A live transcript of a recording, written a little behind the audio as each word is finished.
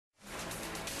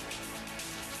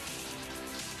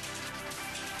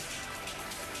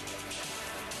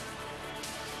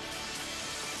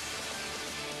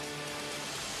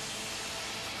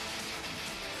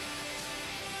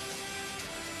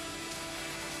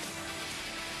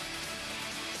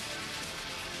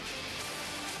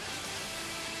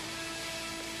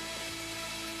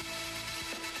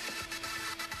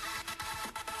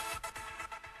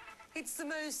the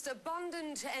most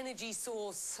abundant energy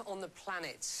source on the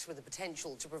planet, with the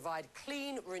potential to provide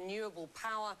clean, renewable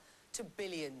power to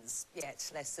billions. Yet,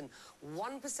 less than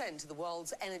 1% of the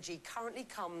world's energy currently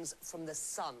comes from the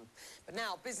sun. But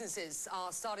now businesses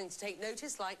are starting to take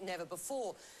notice like never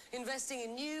before, investing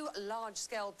in new,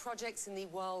 large-scale projects in the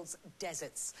world's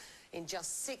deserts. In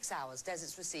just 6 hours,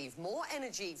 deserts receive more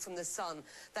energy from the sun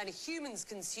than humans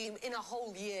consume in a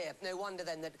whole year. No wonder,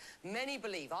 then, that many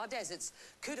believe our deserts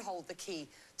could hold the key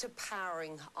to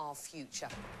powering our future.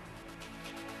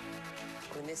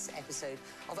 In this episode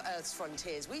of Earth's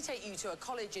Frontiers, we take you to a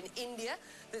college in India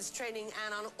that's training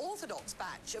an unorthodox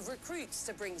batch of recruits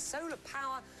to bring solar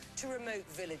power to remote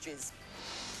villages.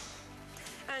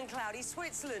 And cloudy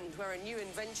Switzerland, where a new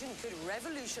invention could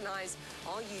revolutionise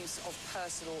our use of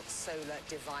personal solar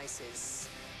devices.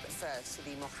 But first, to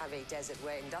the Mojave Desert,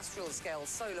 where industrial-scale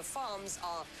solar farms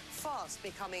are fast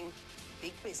becoming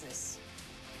big business.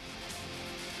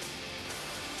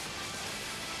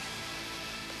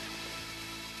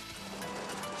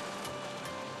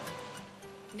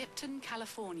 Nipton,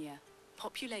 California.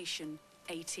 Population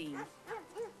 18.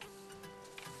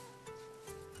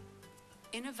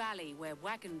 In a valley where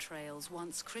wagon trails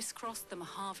once crisscrossed the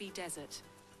Mojave Desert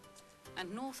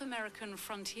and North American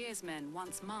frontiersmen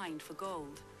once mined for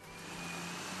gold,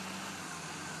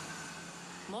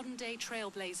 modern-day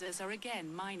trailblazers are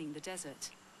again mining the desert,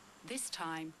 this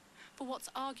time for what's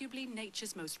arguably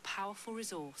nature's most powerful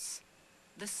resource,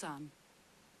 the sun.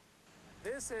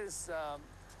 This is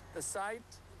the site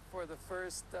for the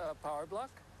first power block.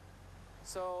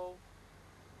 So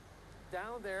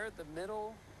down there at the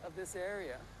middle of this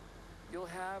area, you'll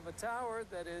have a tower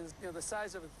that is the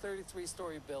size of a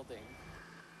 33-story building.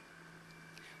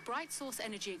 BrightSource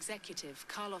Energy executive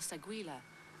Carlos Aguila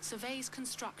surveys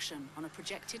construction on a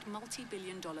projected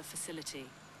multi-billion-dollar facility.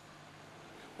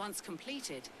 Once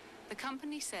completed, the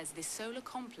company says this solar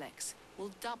complex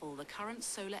will double the current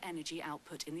solar energy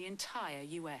output in the entire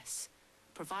US,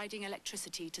 providing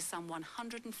electricity to some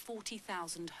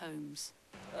 140,000 homes.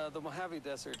 The Mojave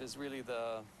Desert is really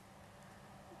the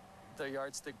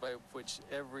yardstick by which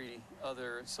every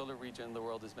other solar region in the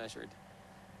world is measured.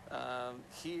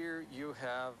 Here you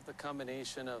have the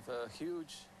combination of a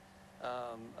huge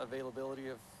availability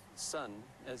of sun,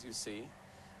 as you see,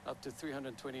 up to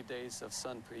 320 days of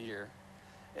sun per year.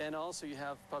 And also you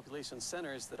have population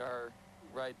centers that are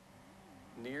right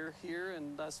near here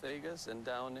in Las Vegas and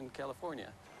down in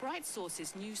California.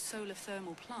 BrightSource's new solar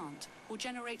thermal plant will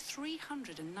generate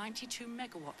 392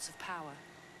 megawatts of power.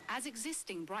 As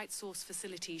existing BrightSource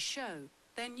facilities show,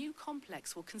 their new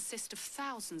complex will consist of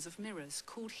thousands of mirrors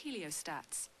called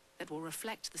heliostats that will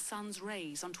reflect the sun's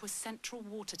rays onto a central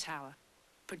water tower,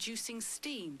 producing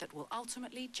steam that will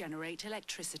ultimately generate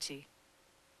electricity.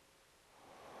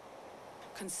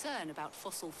 Concern about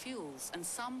fossil fuels and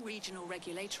some regional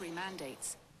regulatory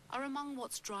mandates are among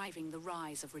what's driving the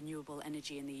rise of renewable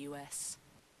energy in the US.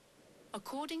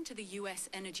 According to the US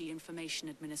Energy Information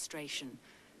Administration,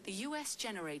 the US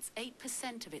generates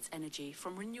 8% of its energy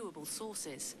from renewable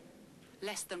sources.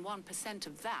 Less than 1%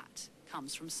 of that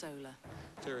comes from solar.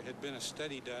 There had been a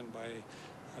study done by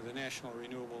the National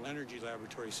Renewable Energy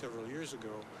Laboratory several years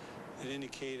ago that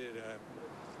indicated an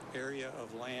area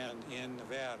of land in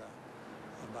Nevada,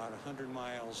 about 100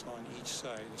 miles on each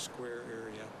side, a square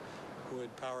area,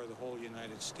 would power the whole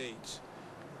United States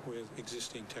with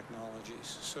existing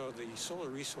technologies. So the solar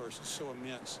resource is so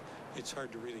immense, it's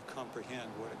hard to really comprehend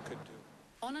what it could do.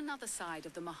 On another side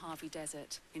of the Mojave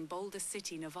Desert, in Boulder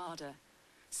City, Nevada,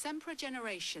 Sempra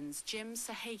Generation's Jim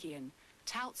Sahagian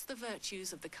touts the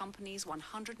virtues of the company's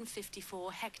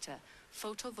 154-hectare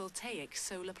photovoltaic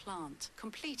solar plant,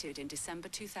 completed in December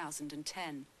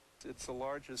 2010. It's the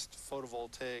largest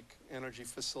photovoltaic energy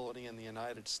facility in the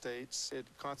United States. It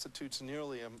constitutes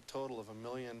nearly a total of 1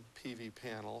 million PV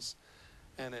panels,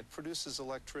 and it produces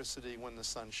electricity when the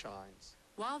sun shines.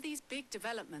 While these big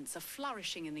developments are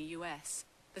flourishing in the US,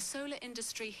 the solar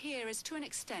industry here is to an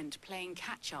extent playing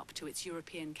catch-up to its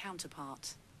European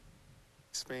counterpart.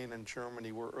 Spain and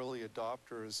Germany were early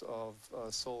adopters of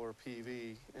solar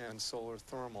PV and solar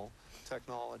thermal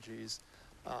technologies.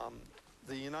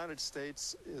 The United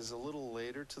States is a little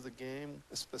later to the game,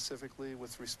 specifically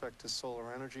with respect to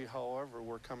solar energy. However,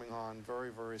 we're coming on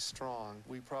very, very strong.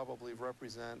 We probably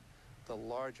represent the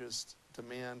largest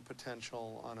demand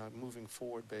potential on a moving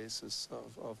forward basis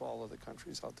of all of the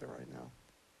countries out there right now.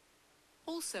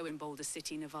 Also in Boulder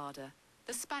City, Nevada,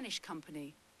 the Spanish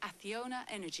company, Acciona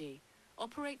Energy,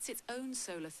 operates its own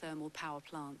solar thermal power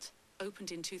plant,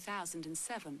 opened in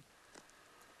 2007.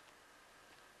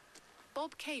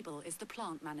 Bob Cable is the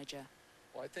plant manager.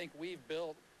 Well, I think we've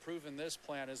built proven this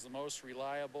plant is the most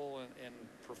reliable and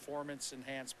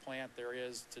performance-enhanced plant there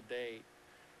is to date.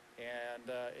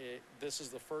 And this is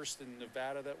the first in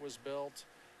Nevada that was built.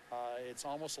 It's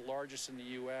almost the largest in the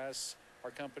U.S.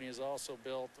 Our company has also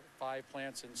built 5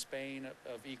 plants in Spain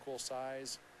of equal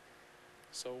size.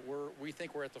 So we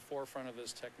think we're at the forefront of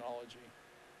this technology.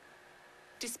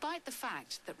 Despite the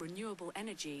fact that renewable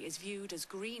energy is viewed as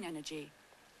green energy,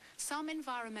 some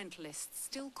environmentalists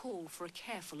still call for a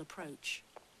careful approach.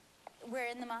 We're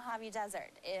in the Mojave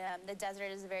Desert. The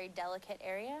desert is a very delicate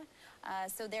area,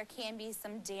 so there can be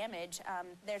some damage.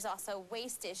 There's also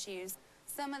waste issues.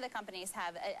 Some of the companies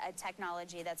have a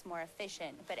technology that's more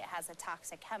efficient, but it has a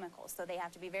toxic chemical, so they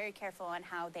have to be very careful on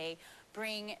how they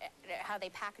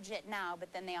package it now,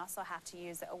 but then they also have to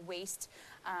use a waste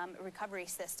recovery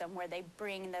system where they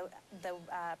bring the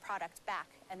product back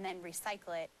and then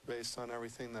recycle it. Based on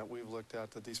everything that we've looked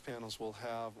at, that these panels will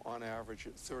have on average a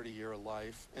 30-year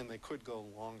life, and they could go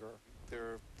longer.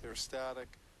 They're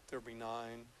static, they're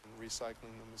benign, and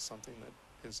recycling them is something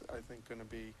that is, I think, going to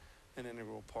be an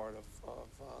integral part of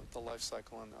the life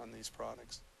cycle on these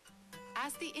products.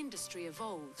 As the industry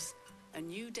evolves, a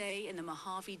new day in the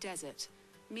Mojave Desert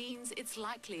means it's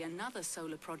likely another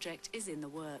solar project is in the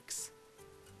works.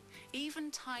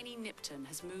 Even tiny Nipton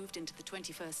has moved into the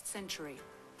 21st century,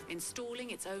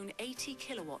 installing its own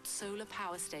 80-kilowatt solar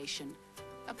power station,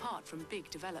 apart from big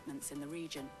developments in the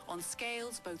region. On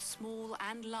scales both small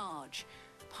and large,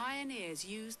 pioneers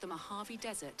used the Mojave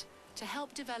Desert to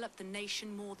help develop the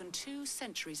nation more than 2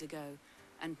 centuries ago,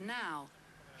 and now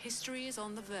history is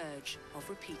on the verge of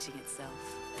repeating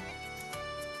itself.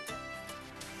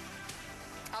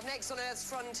 Up next on Earth's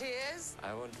Frontiers.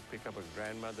 I want to pick up a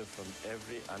grandmother from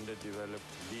every underdeveloped,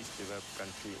 least developed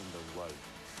country in the world.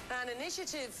 An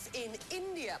initiative in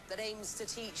India that aims to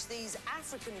teach these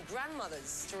African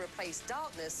grandmothers to replace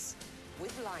darkness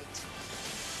with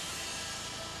light.